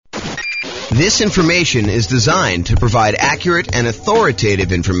This information is designed to provide accurate and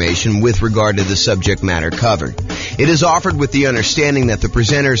authoritative information with regard to the subject matter covered. It is offered with the understanding that the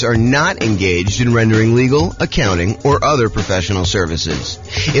presenters are not engaged in rendering legal, accounting, or other professional services.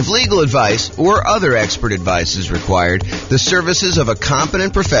 If legal advice or other expert advice is required, the services of a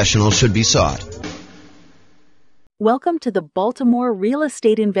competent professional should be sought. Welcome to the Baltimore Real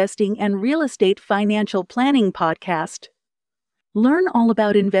Estate Investing and Real Estate Financial Planning Podcast. Learn all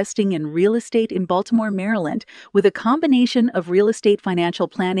about investing in real estate in Baltimore, Maryland, with a combination of real estate financial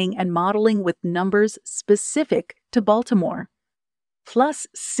planning and modeling with numbers specific to Baltimore. Plus,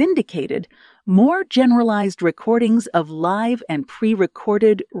 syndicated, more generalized recordings of live and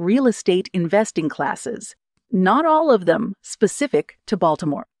pre-recorded real estate investing classes, not all of them specific to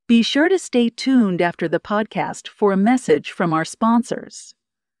Baltimore. Be sure to stay tuned after the podcast for a message from our sponsors.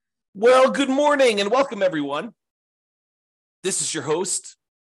 Well, good morning and welcome, everyone. This is your host,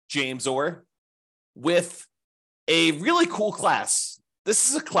 James Orr, with a really cool class. This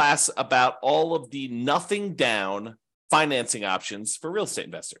is a class about all of the nothing down financing options for real estate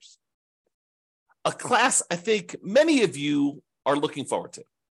investors. A class I think many of you are looking forward to.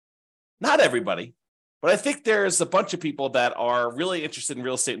 Not everybody, but I think there's a bunch of people that are really interested in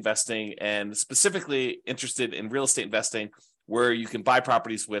real estate investing and specifically interested in real estate investing where you can buy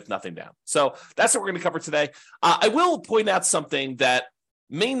properties with nothing down. So that's what we're going to cover today. I will point out something that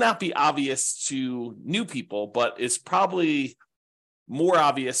may not be obvious to new people, but is probably more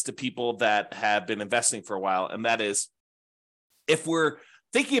obvious to people that have been investing for a while. And that is, if we're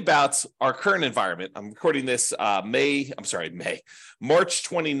thinking about our current environment, I'm recording this March 29th,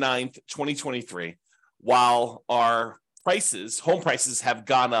 2023, while our home prices have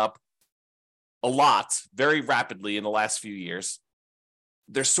gone up a lot, very rapidly in the last few years.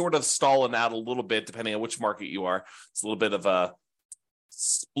 They're sort of stalling out a little bit, depending on which market you are. It's a little bit of a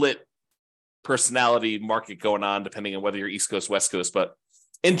split personality market going on, depending on whether you're East Coast, West Coast. But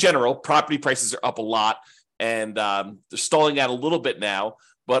in general, property prices are up a lot, and they're stalling out a little bit now.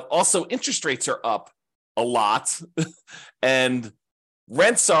 But also interest rates are up a lot, and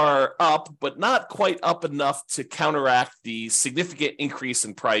rents are up, but not quite up enough to counteract the significant increase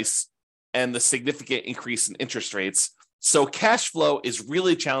in price and the significant increase in interest rates. So cash flow is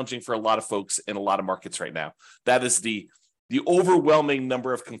really challenging for a lot of folks in a lot of markets right now. That is the overwhelming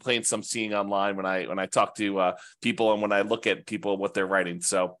number of complaints I'm seeing online when I talk to people and when I look at people, what they're writing.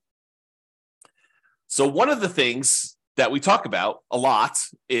 So one of the things that we talk about a lot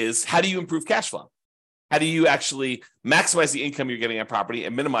is, how do you improve cash flow? How do you actually maximize the income you're getting on property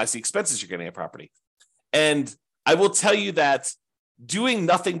and minimize the expenses you're getting on property? And I will tell you that doing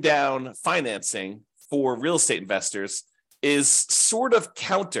nothing down financing for real estate investors is sort of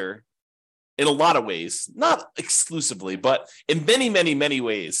counter in a lot of ways, not exclusively, but in many, many, many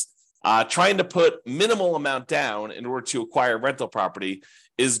ways. Trying to put minimal amount down in order to acquire rental property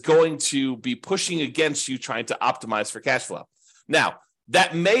is going to be pushing against you trying to optimize for cash flow. Now,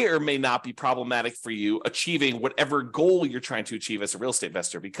 that may or may not be problematic for you achieving whatever goal you're trying to achieve as a real estate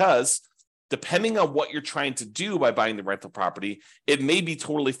investor, because depending on what you're trying to do by buying the rental property, it may be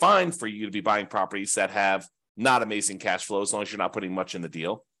totally fine for you to be buying properties that have not amazing cash flow, as long as you're not putting much in the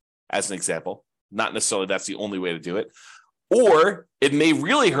deal, as an example. Not necessarily that's the only way to do it. Or it may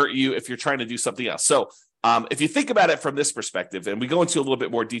really hurt you if you're trying to do something else. So if you think about it from this perspective, and we go into a little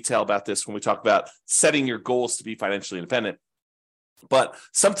bit more detail about this when we talk about setting your goals to be financially independent, but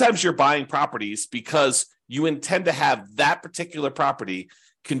sometimes you're buying properties because you intend to have that particular property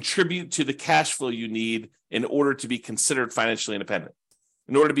contribute to the cash flow you need in order to be considered financially independent.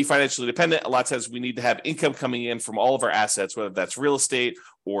 In order to be financially independent, a lot of times we need to have income coming in from all of our assets, whether that's real estate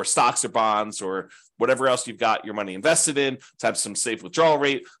or stocks or bonds or whatever else you've got your money invested in, to have some safe withdrawal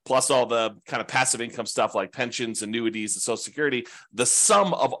rate, plus all the kind of passive income stuff like pensions, annuities, and Social Security. The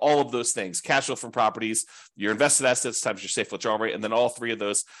sum of all of those things, cash flow from properties, your invested assets times your safe withdrawal rate, and then all three of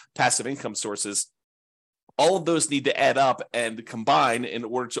those passive income sources, all of those need to add up and combine in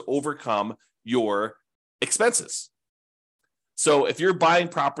order to overcome your expenses. So if you're buying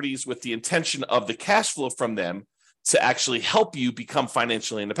properties with the intention of the cash flow from them to actually help you become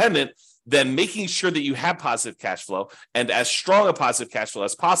financially independent, then making sure that you have positive cash flow and as strong a positive cash flow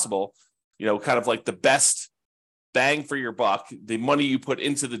as possible, kind of like the best bang for your buck, the money you put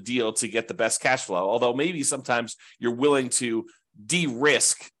into the deal to get the best cash flow. Although maybe sometimes you're willing to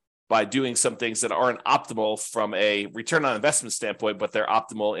de-risk by doing some things that aren't optimal from a return on investment standpoint, but they're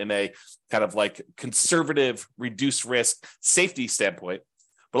optimal in a kind of like conservative, reduced risk safety standpoint.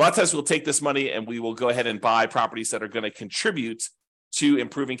 But a lot of times we'll take this money and we will go ahead and buy properties that are going to contribute to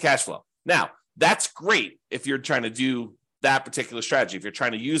improving cash flow. Now, that's great if you're trying to do that particular strategy, if you're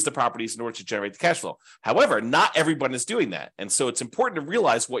trying to use the properties in order to generate the cash flow. However, not everyone is doing that. And so it's important to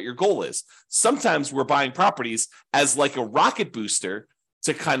realize what your goal is. Sometimes we're buying properties as like a rocket booster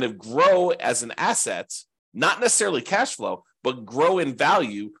to kind of grow as an asset, not necessarily cash flow, but grow in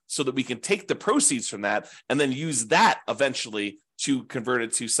value so that we can take the proceeds from that and then use that eventually to convert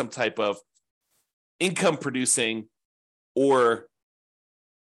it to some type of income producing or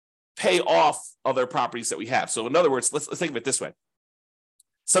pay off other properties that we have. So in other words, let's think of it this way.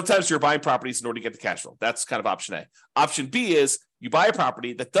 Sometimes you're buying properties in order to get the cash flow. That's kind of option A. Option B is you buy a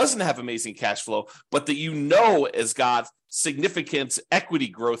property that doesn't have amazing cash flow, but that you know has got significant equity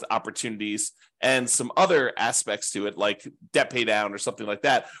growth opportunities and some other aspects to it, like debt pay down or something like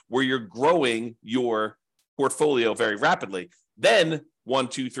that, where you're growing your portfolio very rapidly. Then 1,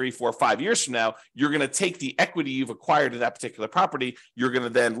 2, 3, 4, 5 years from now, you're going to take the equity you've acquired in that particular property. You're going to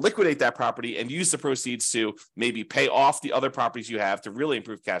then liquidate that property and use the proceeds to maybe pay off the other properties you have to really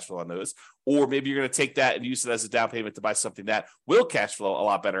improve cash flow on those. Or maybe you're going to take that and use it as a down payment to buy something that will cash flow a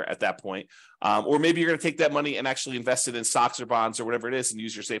lot better at that point. Or maybe you're going to take that money and actually invest it in stocks or bonds or whatever it is and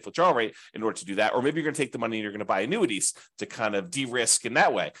use your safe withdrawal rate in order to do that. Or maybe you're going to take the money and you're going to buy annuities to kind of de-risk in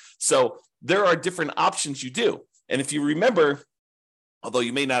that way. So there are different options you do. And if you remember, although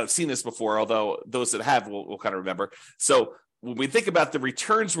you may not have seen this before, although those that have will kind of remember. So when we think about the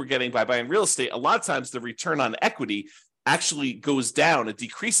returns we're getting by buying real estate, a lot of times the return on equity actually goes down. It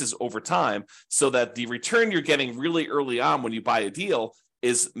decreases over time so that the return you're getting really early on when you buy a deal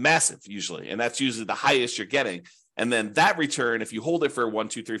is massive usually. And that's usually the highest you're getting. And then that return, if you hold it for 1,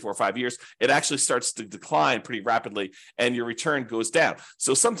 2, 3, 4, 5 years, it actually starts to decline pretty rapidly and your return goes down.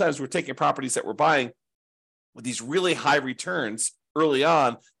 So sometimes we're taking properties that we're buying with these really high returns early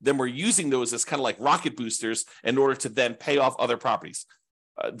on, then we're using those as kind of like rocket boosters in order to then pay off other properties.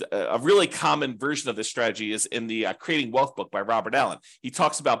 A really common version of this strategy is in the Creating Wealth book by Robert Allen. He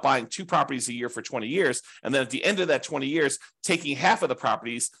talks about buying 2 properties a year for 20 years, and then at the end of that 20 years, taking half of the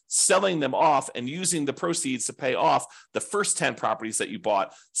properties, selling them off, and using the proceeds to pay off the first 10 properties that you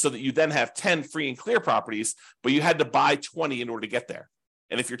bought so that you then have 10 free and clear properties, but you had to buy 20 in order to get there.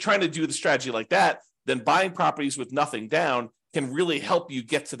 And if you're trying to do the strategy like that, then buying properties with nothing down can really help you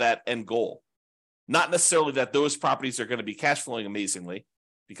get to that end goal. Not necessarily that those properties are going to be cash flowing amazingly,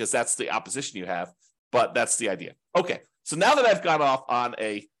 because that's the opposition you have, but that's the idea. Okay, so now that I've gone off on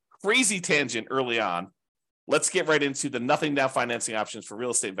a crazy tangent early on, let's get right into the nothing down financing options for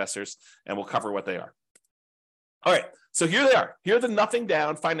real estate investors, and we'll cover what they are. All right, so here they are. Here are the nothing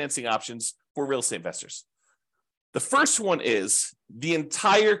down financing options for real estate investors. The first one is the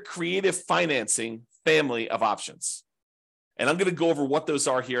entire creative financing family of options. And I'm going to go over what those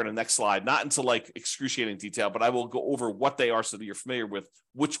are here in the next slide, not into like excruciating detail, but I will go over what they are so that you're familiar with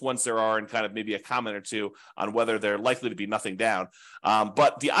which ones there are and kind of maybe a comment or two on whether they're likely to be nothing down.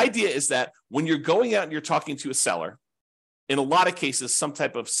 But the idea is that when you're going out and you're talking to a seller, in a lot of cases, some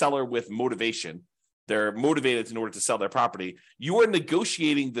type of seller with motivation, they're motivated in order to sell their property, you are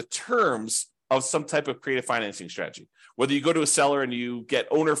negotiating the terms of some type of creative financing strategy. Whether you go to a seller and you get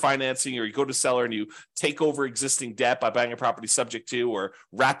owner financing, or you go to a seller and you take over existing debt by buying a property subject to or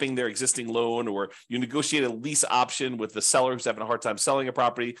wrapping their existing loan, or you negotiate a lease option with the seller who's having a hard time selling a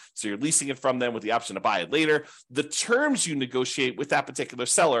property, so you're leasing it from them with the option to buy it later. The terms you negotiate with that particular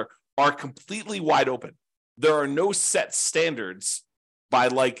seller are completely wide open. There are no set standards by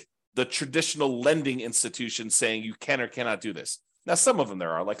like the traditional lending institutions saying you can or cannot do this. Now, some of them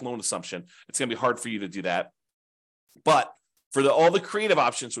there are, like loan assumption. It's going to be hard for you to do that. But for all the creative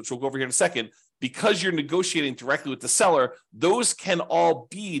options, which we'll go over here in a second, because you're negotiating directly with the seller, those can all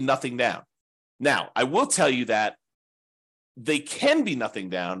be nothing down. Now, I will tell you that they can be nothing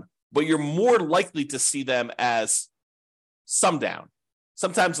down, but you're more likely to see them as some down.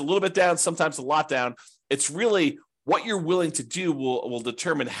 Sometimes a little bit down, sometimes a lot down. It's really what you're willing to do will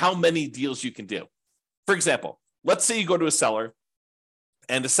determine how many deals you can do. For example, let's say you go to a seller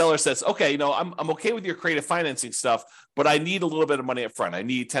and the seller says, okay, I'm okay with your creative financing stuff, but I need a little bit of money up front. I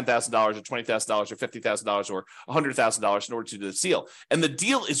need $10,000 or $20,000 or $50,000 or $100,000 in order to do this deal. And the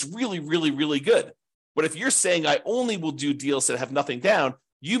deal is really, really, really good. But if you're saying I only will do deals that have nothing down,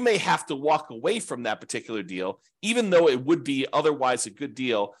 you may have to walk away from that particular deal, even though it would be otherwise a good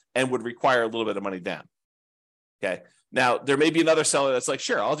deal and would require a little bit of money down. Okay. Now, there may be another seller that's like,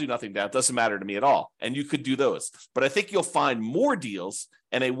 sure, I'll do nothing down. It doesn't matter to me at all. And you could do those. But I think you'll find more deals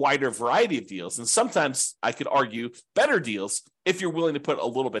and a wider variety of deals. And sometimes I could argue better deals if you're willing to put a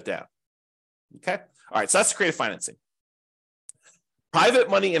little bit down. Okay. All right. So that's creative financing. Private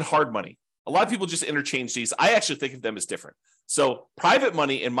money and hard money. A lot of people just interchange these. I actually think of them as different. So private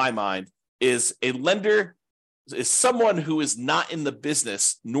money, in my mind, is a lender is someone who is not in the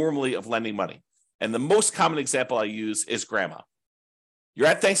business normally of lending money. And the most common example I use is grandma. You're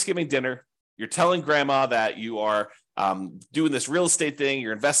at Thanksgiving dinner. You're telling grandma that you are doing this real estate thing.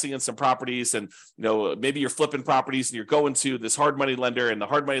 You're investing in some properties, and maybe you're flipping properties, and you're going to this hard money lender, and the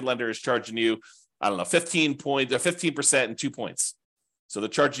hard money lender is charging you, 15% and 2 points. So they're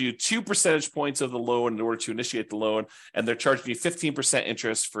charging you 2 percentage points of the loan in order to initiate the loan, and they're charging you 15%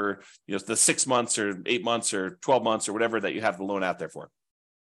 interest for the 6 months or 8 months or 12 months or whatever that you have the loan out there for.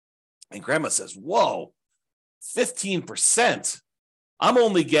 And grandma says, "Whoa, 15%. I'm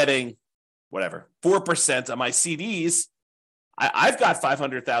only getting 4% on my CDs. I've got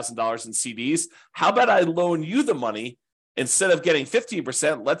 $500,000 in CDs. How about I loan you the money instead of getting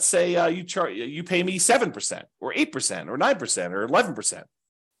 15%? Let's say you pay me 7% or 8% or 9% or 11%."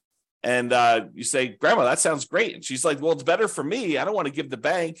 And you say, "Grandma, that sounds great." And she's like, "Well, it's better for me. I don't want to give the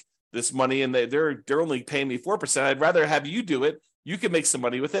bank this money, and they're only paying me 4%. I'd rather have you do it. You can make some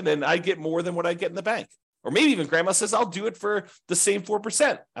money with it, and I get more than what I get in the bank." Or maybe even grandma says, "I'll do it for the same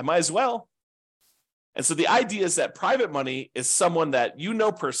 4%. I might as well." And so the idea is that private money is someone that you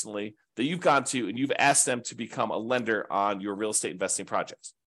know personally, that you've gone to, and you've asked them to become a lender on your real estate investing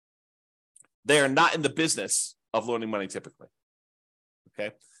projects. They are not in the business of loaning money typically.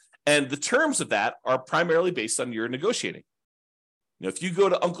 Okay. And the terms of that are primarily based on your negotiating. If you go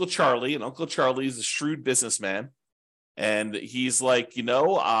to Uncle Charlie, and Uncle Charlie is a shrewd businessman, and he's like,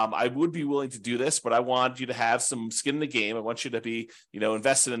 I would be willing to do this, but I want you to have some skin in the game. I want you to be,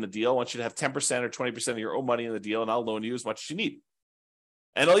 invested in the deal. I want you to have 10% or 20% of your own money in the deal, and I'll loan you as much as you need.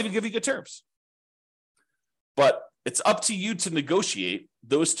 And I'll even give you good terms. But it's up to you to negotiate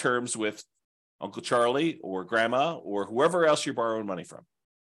those terms with Uncle Charlie or grandma or whoever else you're borrowing money from.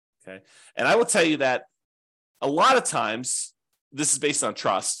 Okay. And I will tell you that a lot of times this is based on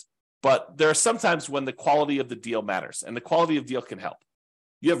trust, but there are some times when the quality of the deal matters, and the quality of deal can help.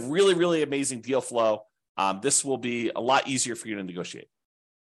 You have really, really amazing deal flow. This will be a lot easier for you to negotiate.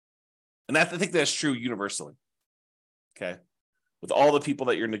 And I think that's true universally. Okay. With all the people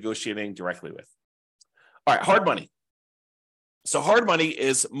that you're negotiating directly with. All right, hard money. So hard money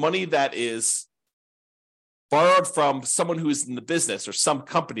is money that is borrowed from someone who is in the business, or some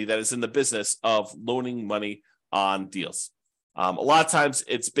company that is in the business of loaning money on deals. A lot of times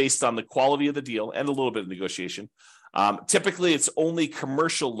it's based on the quality of the deal and a little bit of negotiation. Typically, it's only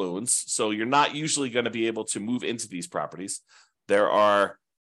commercial loans, so you're not usually going to be able to move into these properties. There are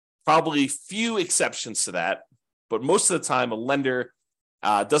probably few exceptions to that, but most of the time, a lender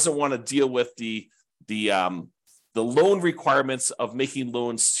doesn't want to deal with the loan requirements of making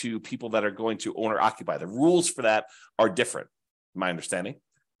loans to people that are going to own or occupy. The rules for that are different, my understanding.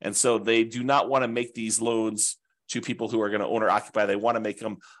 And so they do not want to make these loans to people who are going to own or occupy. They want to make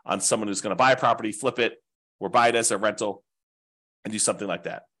them on someone who's going to buy a property, flip it, or buy it as a rental and do something like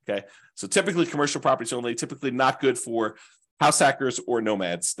that. Okay. So typically commercial properties only, typically not good for house hackers or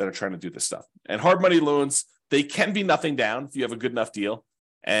nomads that are trying to do this stuff. And hard money loans, they can be nothing down if you have a good enough deal,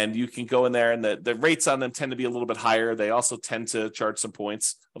 and you can go in there, and the rates on them tend to be a little bit higher. They also tend to charge some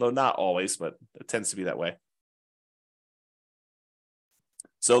points, although not always, but it tends to be that way.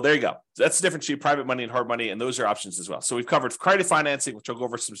 So there you go. That's the difference between private money and hard money, and those are options as well. So we've covered credit financing, which I'll go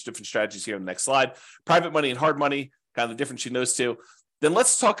over some different strategies here in the next slide. Private money and hard money, kind of the difference between those two. Then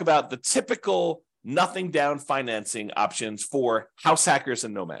let's talk about the typical nothing down financing options for house hackers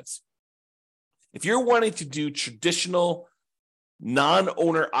and nomads. If you're wanting to do traditional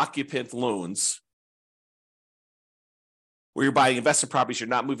non-owner occupant loans, where you're buying investment properties, you're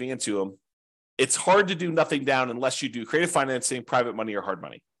not moving into them, it's hard to do nothing down unless you do creative financing, private money, or hard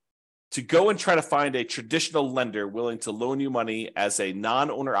money. To go and try to find a traditional lender willing to loan you money as a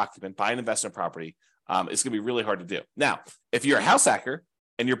non-owner occupant, buy an investment property, is going to be really hard to do. Now, if you're a house hacker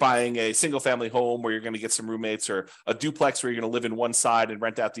and you're buying a single family home where you're going to get some roommates, or a duplex where you're going to live in one side and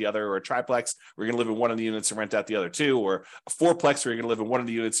rent out the other, or a triplex where you're going to live in one of the units and rent out the other two, or a fourplex where you're going to live in one of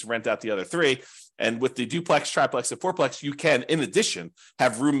the units and rent out the other three. And with the duplex, triplex, and fourplex, you can, in addition,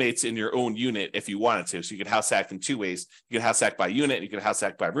 have roommates in your own unit if you wanted to. So you can house hack in two ways. You can house hack by unit, and you can house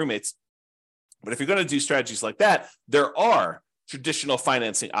hack by roommates. But if you're going to do strategies like that, there are traditional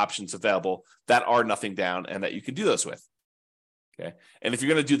financing options available that are nothing down and that you can do those with. Okay. And if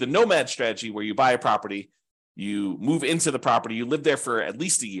you're going to do the nomad strategy, where you buy a property, you move into the property, you live there for at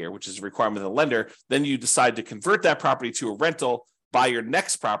least a year, which is a requirement of the lender, then you decide to convert that property to a rental, buy your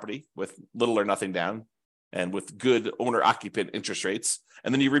next property with little or nothing down and with good owner-occupant interest rates.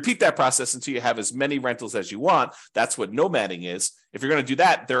 And then you repeat that process until you have as many rentals as you want. That's what nomading is. If you're going to do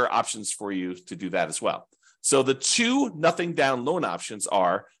that, there are options for you to do that as well. So the two nothing down loan options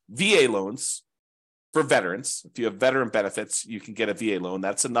are VA loans, For veterans, if you have veteran benefits, you can get a VA loan.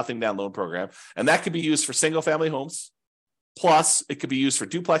 That's a nothing down loan program. And that could be used for single family homes. Plus, it could be used for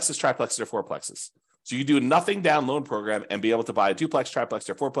duplexes, triplexes, or fourplexes. So you do a nothing down loan program and be able to buy a duplex, triplex,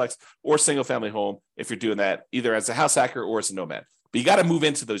 or fourplex, or single family home if you're doing that either as a house hacker or as a nomad. But you got to move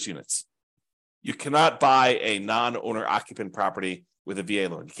into those units. You cannot buy a non-owner occupant property with a VA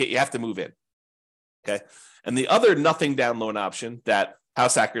loan. You have to move in. Okay. And the other nothing down loan option that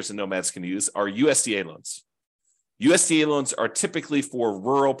house hackers and nomads can use are USDA loans. USDA loans are typically for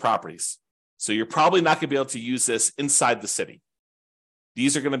rural properties. So you're probably not going to be able to use this inside the city.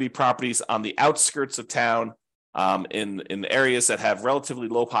 These are going to be properties on the outskirts of town, in areas that have relatively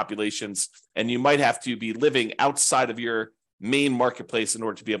low populations, and you might have to be living outside of your main marketplace in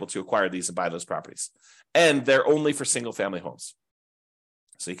order to be able to acquire these and buy those properties. And they're only for single family homes.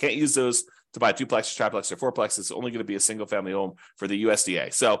 So you can't use those to buy duplex, triplex, or fourplex. It's only going to be a single family home for the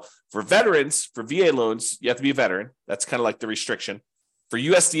USDA. So for veterans, for VA loans, you have to be a veteran. That's kind of like the restriction. For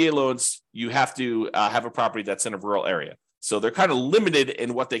USDA loans, you have to have a property that's in a rural area. So they're kind of limited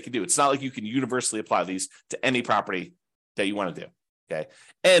in what they can do. It's not like you can universally apply these to any property that you want to do. Okay.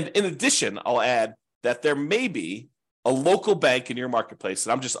 And in addition, I'll add that there may be a local bank in your marketplace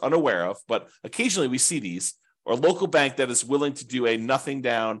that I'm just unaware of, but occasionally we see these, or a local bank that is willing to do a nothing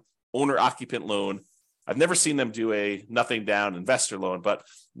down owner occupant loan. I've never seen them do a nothing down investor loan, but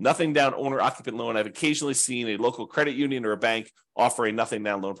nothing down owner occupant loan. I've occasionally seen a local credit union or a bank offer a nothing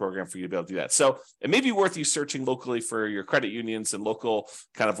down loan program for you to be able to do that. So it may be worth you searching locally for your credit unions and local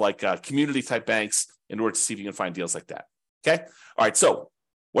kind of like community type banks in order to see if you can find deals like that. Okay. All right. So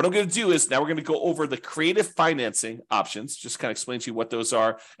what I'm going to do is now we're going to go over the creative financing options, just kind of explain to you what those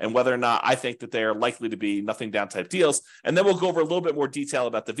are and whether or not I think that they are likely to be nothing down type deals. And then we'll go over a little bit more detail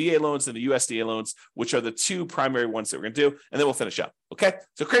about the VA loans and the USDA loans, which are the two primary ones that we're going to do. And then we'll finish up. Okay.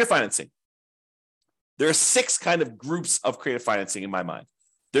 So creative financing. There are 6 kind of groups of creative financing in my mind.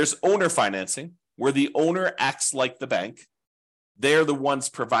 There's owner financing, where the owner acts like the bank. They're the ones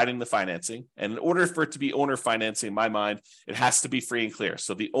providing the financing. And in order for it to be owner financing, in my mind, it has to be free and clear.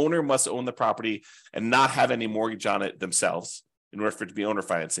 So the owner must own the property and not have any mortgage on it themselves in order for it to be owner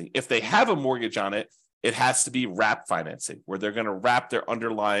financing. If they have a mortgage on it, it has to be wrap financing, where they're going to wrap their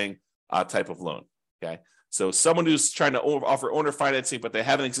underlying type of loan. Okay. So someone who's trying to offer owner financing, but they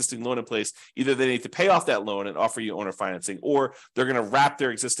have an existing loan in place, either they need to pay off that loan and offer you owner financing, or they're going to wrap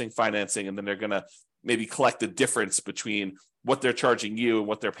their existing financing and then they're going to maybe collect the difference between what they're charging you and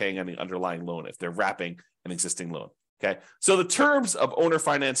what they're paying on the underlying loan if they're wrapping an existing loan. Okay. So the terms of owner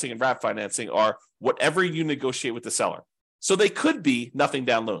financing and wrap financing are whatever you negotiate with the seller. So they could be nothing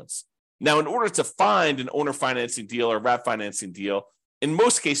down loans. Now, in order to find an owner financing deal or wrap financing deal, in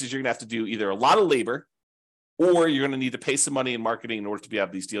most cases, you're going to have to do either a lot of labor or you're going to need to pay some money in marketing in order to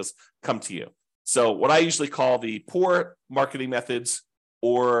have these deals come to you. So what I usually call the poor marketing methods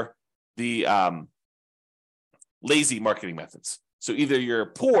or the lazy marketing methods. So either you're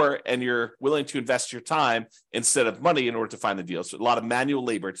poor and you're willing to invest your time instead of money in order to find the deals. So a lot of manual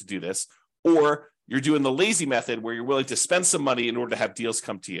labor to do this, or you're doing the lazy method where you're willing to spend some money in order to have deals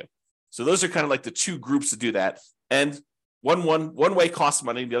come to you. So those are kind of like the 2 groups to do that. And one way costs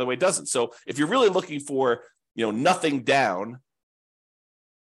money and the other way doesn't. So if you're really looking for, nothing down,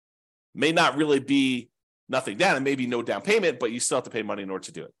 may not really be nothing down. It may be no down payment, but you still have to pay money in order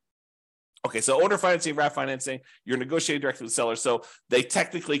to do it. Okay, so owner financing, wrap financing, you're negotiating directly with the seller. So they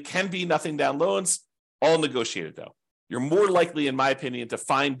technically can be nothing down loans, all negotiated though. You're more likely, in my opinion, to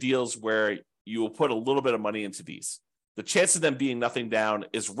find deals where you will put a little bit of money into these. The chance of them being nothing down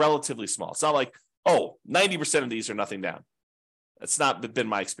is relatively small. It's not like, 90% of these are nothing down. That's not been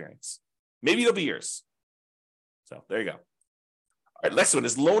my experience. Maybe it'll be yours. So there you go. All right, next one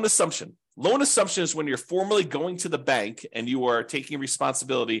is loan assumption. Loan assumption is when you're formally going to the bank and you are taking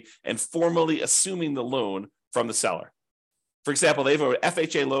responsibility and formally assuming the loan from the seller. For example, they have an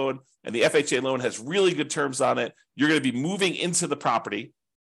FHA loan and the FHA loan has really good terms on it. You're going to be moving into the property.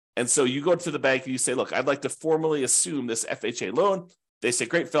 And so you go to the bank and you say, look, I'd like to formally assume this FHA loan. They say,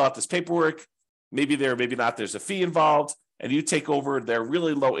 great, fill out this paperwork. Maybe there, maybe not, there's a fee involved. And you take over their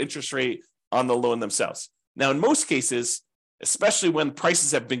really low interest rate on the loan themselves. Now, in most cases, especially when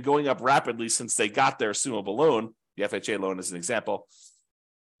prices have been going up rapidly since they got their assumable loan, the FHA loan is an example,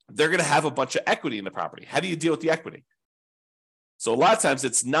 they're going to have a bunch of equity in the property. How do you deal with the equity? So a lot of times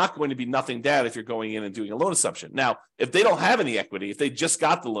it's not going to be nothing down if you're going in and doing a loan assumption. Now, if they don't have any equity, if they just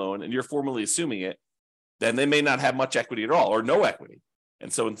got the loan and you're formally assuming it, then they may not have much equity at all or no equity.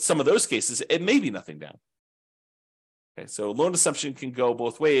 And so in some of those cases, it may be nothing down. Okay, so loan assumption can go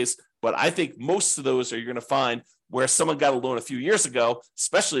both ways, but I think most of those are you're going to find where someone got a loan a few years ago,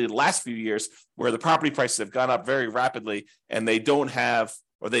 especially the last few years, where the property prices have gone up very rapidly and they don't have,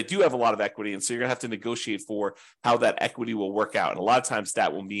 or they do have a lot of equity. And so you're going to have to negotiate for how that equity will work out. And a lot of times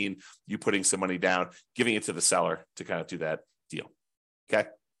that will mean you putting some money down, giving it to the seller to kind of do that deal. Okay.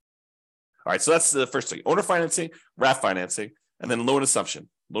 All right. So that's the first thing: owner financing, RAF financing, and then loan assumption.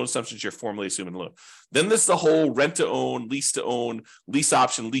 Loan assumption is you're formally assuming the loan. Then there's the whole rent to own, lease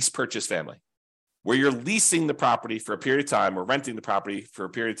option, lease purchase family, where you're leasing the property for a period of time or renting the property for a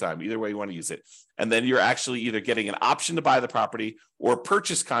period of time, either way you want to use it. And then you're actually either getting an option to buy the property or a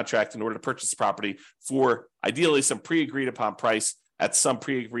purchase contract in order to purchase the property for ideally some pre-agreed upon price at some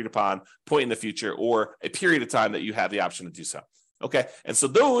pre-agreed upon point in the future, or a period of time that you have the option to do so. Okay. And so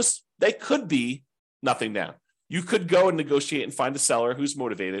those, they could be nothing down. You could go and negotiate and find a seller who's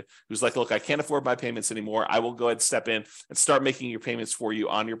motivated, who's like, look, I can't afford my payments anymore. I will go ahead and step in and start making your payments for you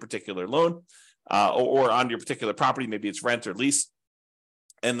on your particular loan. Or on your particular property, maybe it's rent or lease.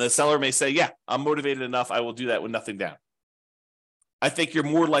 And the seller may say, yeah, I'm motivated enough. I will do that with nothing down. I think you're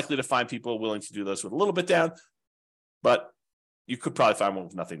more likely to find people willing to do those with a little bit down, but you could probably find one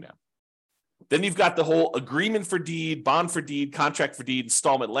with nothing down. Then you've got the whole agreement for deed, bond for deed, contract for deed,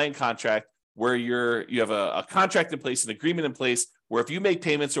 installment land contract, where you have a contract in place, an agreement in place, where if you make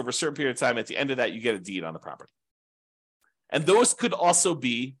payments over a certain period of time, at the end of that, you get a deed on the property. And those could also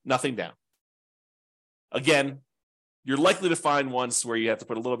be nothing down. Again, you're likely to find ones where you have to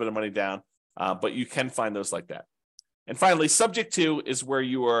put a little bit of money down, but you can find those like that. And finally, subject to is where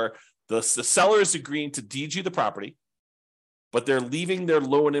you are, the seller is agreeing to deed you the property, but they're leaving their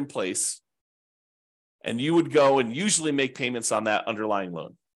loan in place, and you would go and usually make payments on that underlying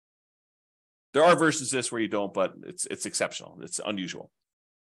loan. There are versions of this where you don't, but it's exceptional. It's unusual.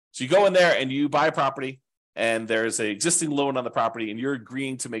 So you go in there and you buy a property, and there's an existing loan on the property, and you're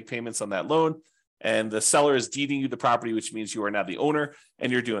agreeing to make payments on that loan. And the seller is deeding you the property, which means you are now the owner,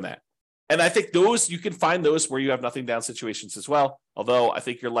 and you're doing that. And I think those, you can find those where you have nothing down situations as well. Although I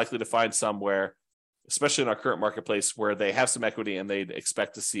think you're likely to find some where, especially in our current marketplace, where they have some equity and they'd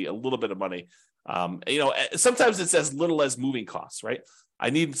expect to see a little bit of money. Sometimes it's as little as moving costs, right?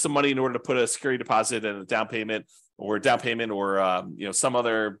 I need some money in order to put a security deposit and a down payment or some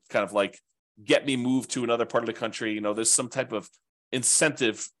other kind of like get me moved to another part of the country. There's some type of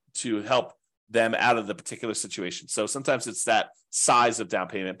incentive to help them out of the particular situation. So sometimes it's that size of down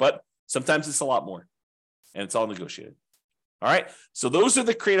payment, but sometimes it's a lot more, and it's all negotiated. All right. So those are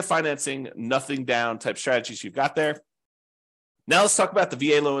the creative financing, nothing down type strategies you've got there. Now let's talk about the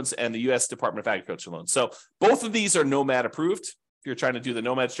VA loans and the U.S. Department of Agriculture loans. So both of these are Nomad approved. If you're trying to do the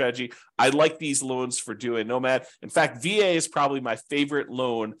Nomad strategy, I like these loans for doing Nomad. In fact, VA is probably my favorite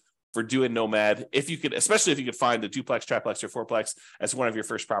loan for doing Nomad, especially if you could find the duplex, triplex, or fourplex as one of your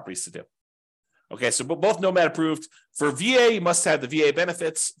first properties to do. Okay, so both Nomad approved. For VA, you must have the VA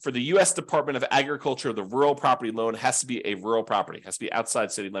benefits. For the U.S. Department of Agriculture, the rural property loan has to be a rural property, it has to be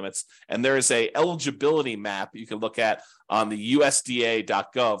outside city limits. And there is a eligibility map you can look at on the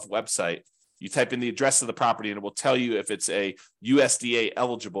USDA.gov website. You type in the address of the property and it will tell you if it's a USDA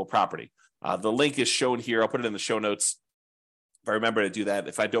eligible property. The link is shown here. I'll put it in the show notes if I remember to do that.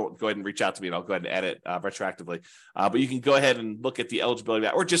 If I don't, go ahead and reach out to me and I'll go ahead and edit retroactively. But you can go ahead and look at the eligibility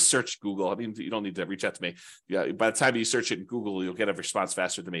map or just search Google. I mean, you don't need to reach out to me. Yeah, by the time you search it in Google, you'll get a response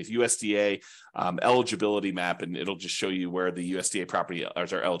faster than me. It's USDA eligibility map, and it'll just show you where the USDA property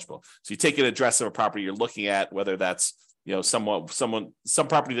are eligible. So you take an address of a property you're looking at, whether that's some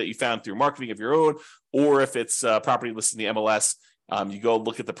property that you found through marketing of your own, or if it's property listed in the MLS, you go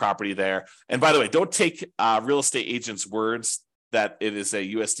look at the property there. And by the way, don't take real estate agents' words that it is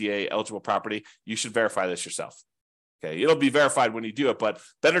a USDA eligible property. You should verify this yourself. Okay, it'll be verified when you do it, but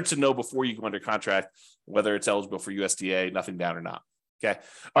better to know before you go under contract whether it's eligible for USDA, nothing down or not. Okay.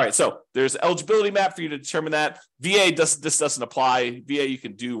 All right. So there's eligibility map for you to determine that. This doesn't apply. VA, you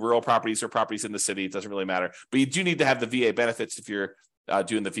can do rural properties or properties in the city. It doesn't really matter. But you do need to have the VA benefits if you're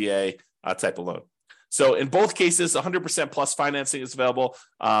doing the VA type of loan. So in both cases, 100% plus financing is available.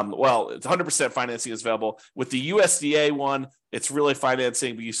 It's 100% financing is available. With the USDA one, it's really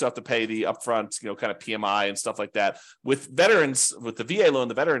financing, but you still have to pay the upfront, kind of PMI and stuff like that. With veterans, with the VA loan,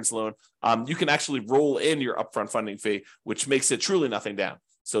 the veterans loan, you can actually roll in your upfront funding fee, which makes it truly nothing down.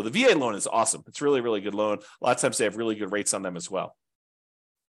 So the VA loan is awesome. It's really, really good loan. A lot of times they have really good rates on them as well.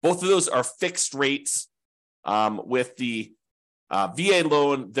 Both of those are fixed rates with the VA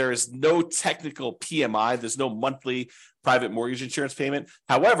loan, there is no technical PMI. There's no monthly private mortgage insurance payment.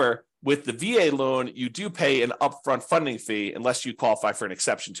 However, with the VA loan, you do pay an upfront funding fee unless you qualify for an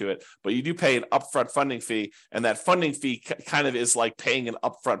exception to it, but you do pay an upfront funding fee, and that funding fee kind of is like paying an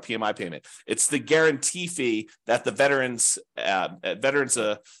upfront PMI payment. It's the guarantee fee that the Veterans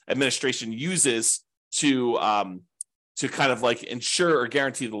Administration uses to kind of like insure or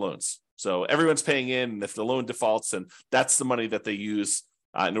guarantee the loans. So everyone's paying in, and if the loan defaults, and that's the money that they use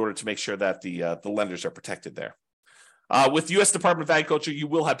in order to make sure that the lenders are protected there. With U.S. Department of Agriculture, you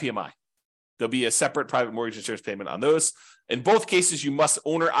will have PMI. There'll be a separate private mortgage insurance payment on those. In both cases, you must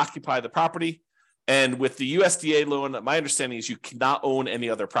own or occupy the property. And with the USDA loan, my understanding is you cannot own any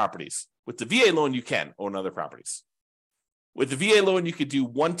other properties. With the VA loan, you can own other properties. With the VA loan, you could do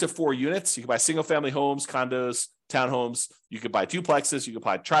 1 to 4 units. You can buy single-family homes, condos, townhomes. You could buy duplexes. You could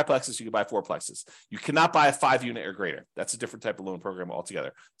buy triplexes. You could buy fourplexes. You cannot buy a 5-unit or greater. That's a different type of loan program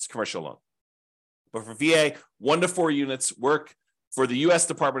altogether. It's a commercial loan. But for VA, 1 to 4 units work. For the U.S.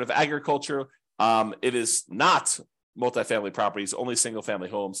 Department of Agriculture, it is not multifamily properties, only single-family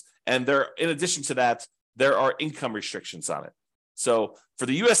homes. And in addition to that, there are income restrictions on it. So for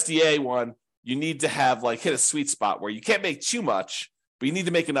the USDA one, you need to have hit a sweet spot where you can't make too much, but you need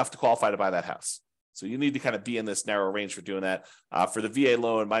to make enough to qualify to buy that house. So you need to kind of be in this narrow range for doing that. For the VA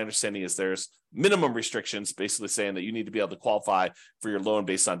loan, my understanding is there's minimum restrictions, basically saying that you need to be able to qualify for your loan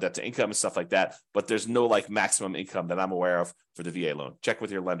based on debt to income and stuff like that. But there's no maximum income that I'm aware of for the VA loan. Check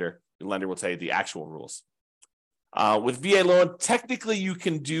with your lender. Your lender will tell you the actual rules. With VA loan, technically you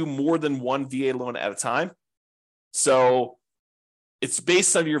can do more than one VA loan at a time. So it's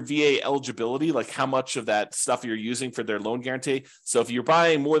based on your VA eligibility, like how much of that stuff you're using for their loan guarantee. So if you're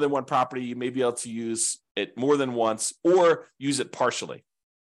buying more than one property, you may be able to use it more than once or use it partially.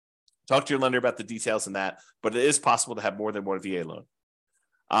 Talk to your lender about the details in that, but it is possible to have more than one VA loan.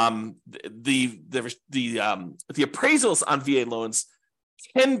 The appraisals on VA loans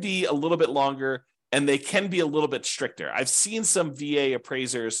can be a little bit longer, and they can be a little bit stricter. I've seen some VA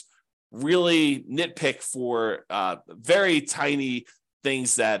appraisers really nitpick for very tiny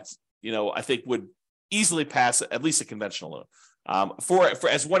things that I think would easily pass at least a conventional loan. For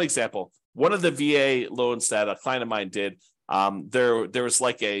as one example, one of the VA loans that a client of mine did, there was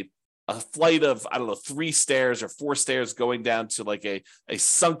a flight of 3 stairs or 4 stairs going down to a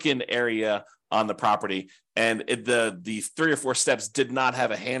sunken area on the property, and the 3 or 4 steps did not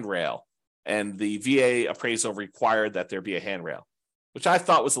have a handrail, and the VA appraisal required that there be a handrail, which I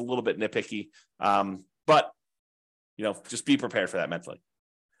thought was a little bit nitpicky, but just be prepared for that mentally.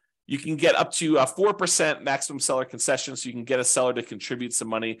 You can get up to 4% maximum seller concession, so you can get a seller to contribute some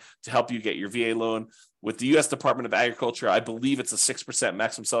money to help you get your VA loan. With the U.S. Department of Agriculture, I believe it's a 6%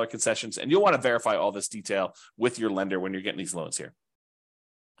 maximum seller concessions, and you'll want to verify all this detail with your lender when you're getting these loans here.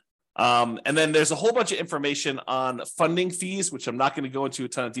 And then there's a whole bunch of information on funding fees, which I'm not going to go into a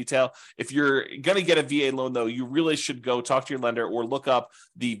ton of detail. If you're going to get a VA loan, though, you really should go talk to your lender or look up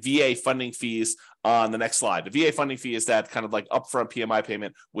the VA funding fees on the next slide. The VA funding fee is that kind of upfront PMI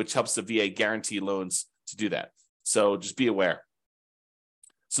payment, which helps the VA guarantee loans to do that. So just be aware.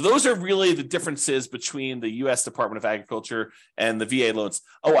 So those are really the differences between the U.S. Department of Agriculture and the VA loans.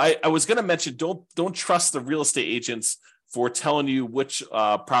 Oh, I was going to mention, don't trust the real estate agents for telling you which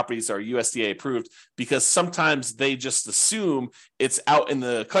properties are USDA approved, because sometimes they just assume it's out in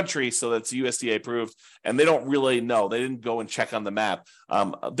the country, so that's USDA approved, and they don't really know. They didn't go and check on the map.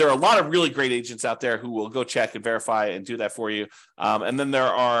 There are a lot of really great agents out there who will go check and verify and do that for you. And then there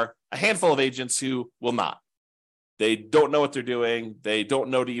are a handful of agents who will not. They don't know what they're doing. They don't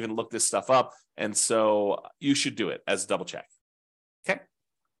know to even look this stuff up. And so you should do it as a double check. Okay.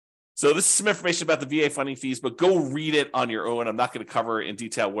 So this is some information about the VA funding fees, but go read it on your own. I'm not going to cover in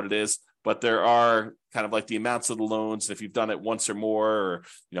detail what it is, but there are kind of the amounts of the loans, if you've done it once or more,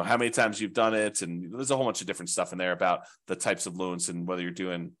 or how many times you've done it. And there's a whole bunch of different stuff in there about the types of loans and whether you're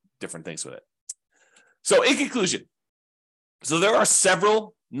doing different things with it. So in conclusion, there are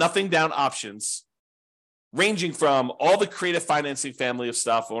several nothing down options, ranging from all the creative financing family of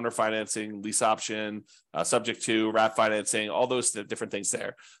stuff, owner financing, lease option, subject to wrap financing, all those different things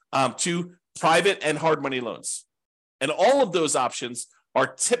there, to private and hard money loans. And all of those options are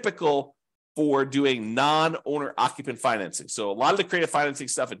typical for doing non-owner occupant financing. So a lot of the creative financing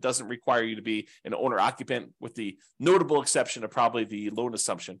stuff, it doesn't require you to be an owner occupant, with the notable exception of probably the loan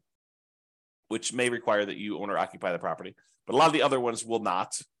assumption, which may require that you owner occupy the property. But a lot of the other ones will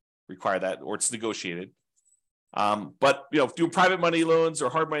not require that, or it's negotiated. But doing private money loans or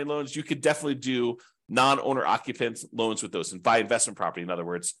hard money loans, you could definitely do non-owner occupant loans with those and buy investment property. In other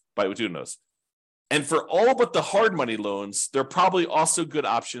words, by doing those. And for all but the hard money loans, there are probably also good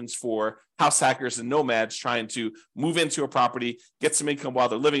options for house hackers and nomads trying to move into a property, get some income while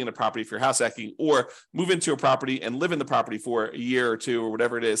they're living in a property if you're house hacking, or move into a property and live in the property for a year or two or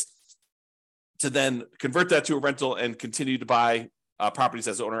whatever it is, to then convert that to a rental and continue to buy properties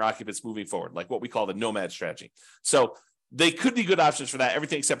as owner occupants moving forward, like what we call the nomad strategy. So they could be good options for that,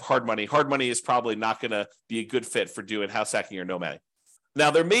 everything except hard money. Hard money is probably not going to be a good fit for doing house hacking or nomading. Now,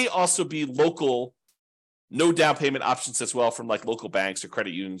 there may also be local no down payment options as well from like local banks or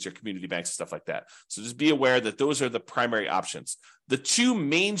credit unions or community banks and stuff like that. So just be aware that those are the primary options. The two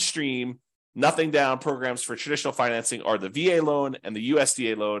mainstream nothing down programs for traditional financing are the VA loan and the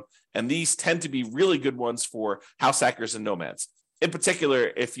USDA loan. And these tend to be really good ones for house hackers and nomads. In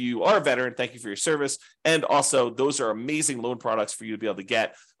particular, if you are a veteran, thank you for your service. And also, those are amazing loan products for you to be able to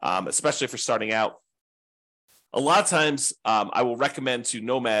get, especially for starting out. A lot of times, I will recommend to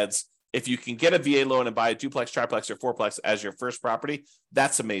nomads, if you can get a VA loan and buy a duplex, triplex, or fourplex as your first property,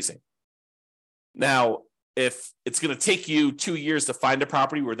 that's amazing. Now, if it's going to take you 2 years to find a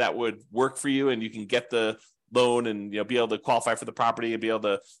property where that would work for you and you can get the loan and be able to qualify for the property and be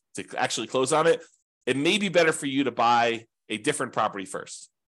able to actually close on it, it may be better for you to buy a different property first.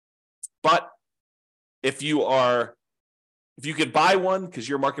 But if you could buy one because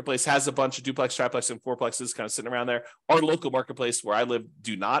your marketplace has a bunch of duplex, triplex, and fourplexes kind of sitting around there, our local marketplace where I live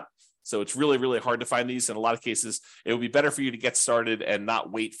do not. So it's really, really hard to find these. In a lot of cases, it would be better for you to get started and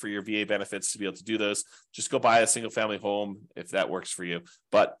not wait for your VA benefits to be able to do those. Just go buy a single family home if that works for you.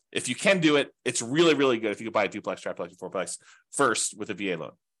 But if you can do it, it's really, really good if you could buy a duplex, triplex, and fourplex first with a VA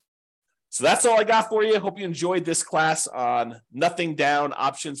loan. So that's all I got for you. Hope you enjoyed this class on nothing down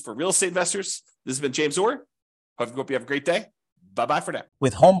options for real estate investors. This has been James Orr. Hope you have a great day. Bye-bye for now.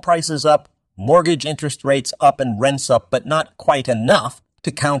 With home prices up, mortgage interest rates up, and rents up, but not quite enough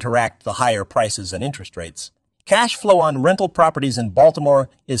to counteract the higher prices and interest rates, cash flow on rental properties in Baltimore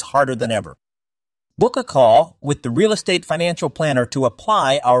is harder than ever. Book a call with the Real Estate Financial Planner to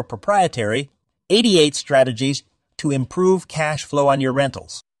apply our proprietary 88 strategies to improve cash flow on your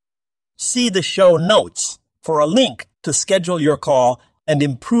rentals. See the show notes for a link to schedule your call and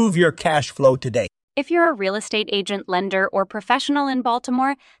improve your cash flow today. If you're a real estate agent, lender, or professional in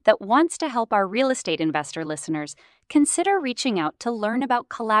Baltimore that wants to help our real estate investor listeners, consider reaching out to learn about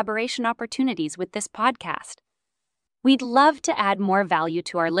collaboration opportunities with this podcast. We'd love to add more value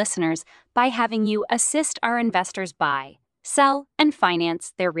to our listeners by having you assist our investors buy, sell, and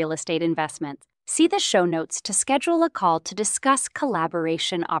finance their real estate investments. See the show notes to schedule a call to discuss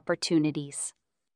collaboration opportunities.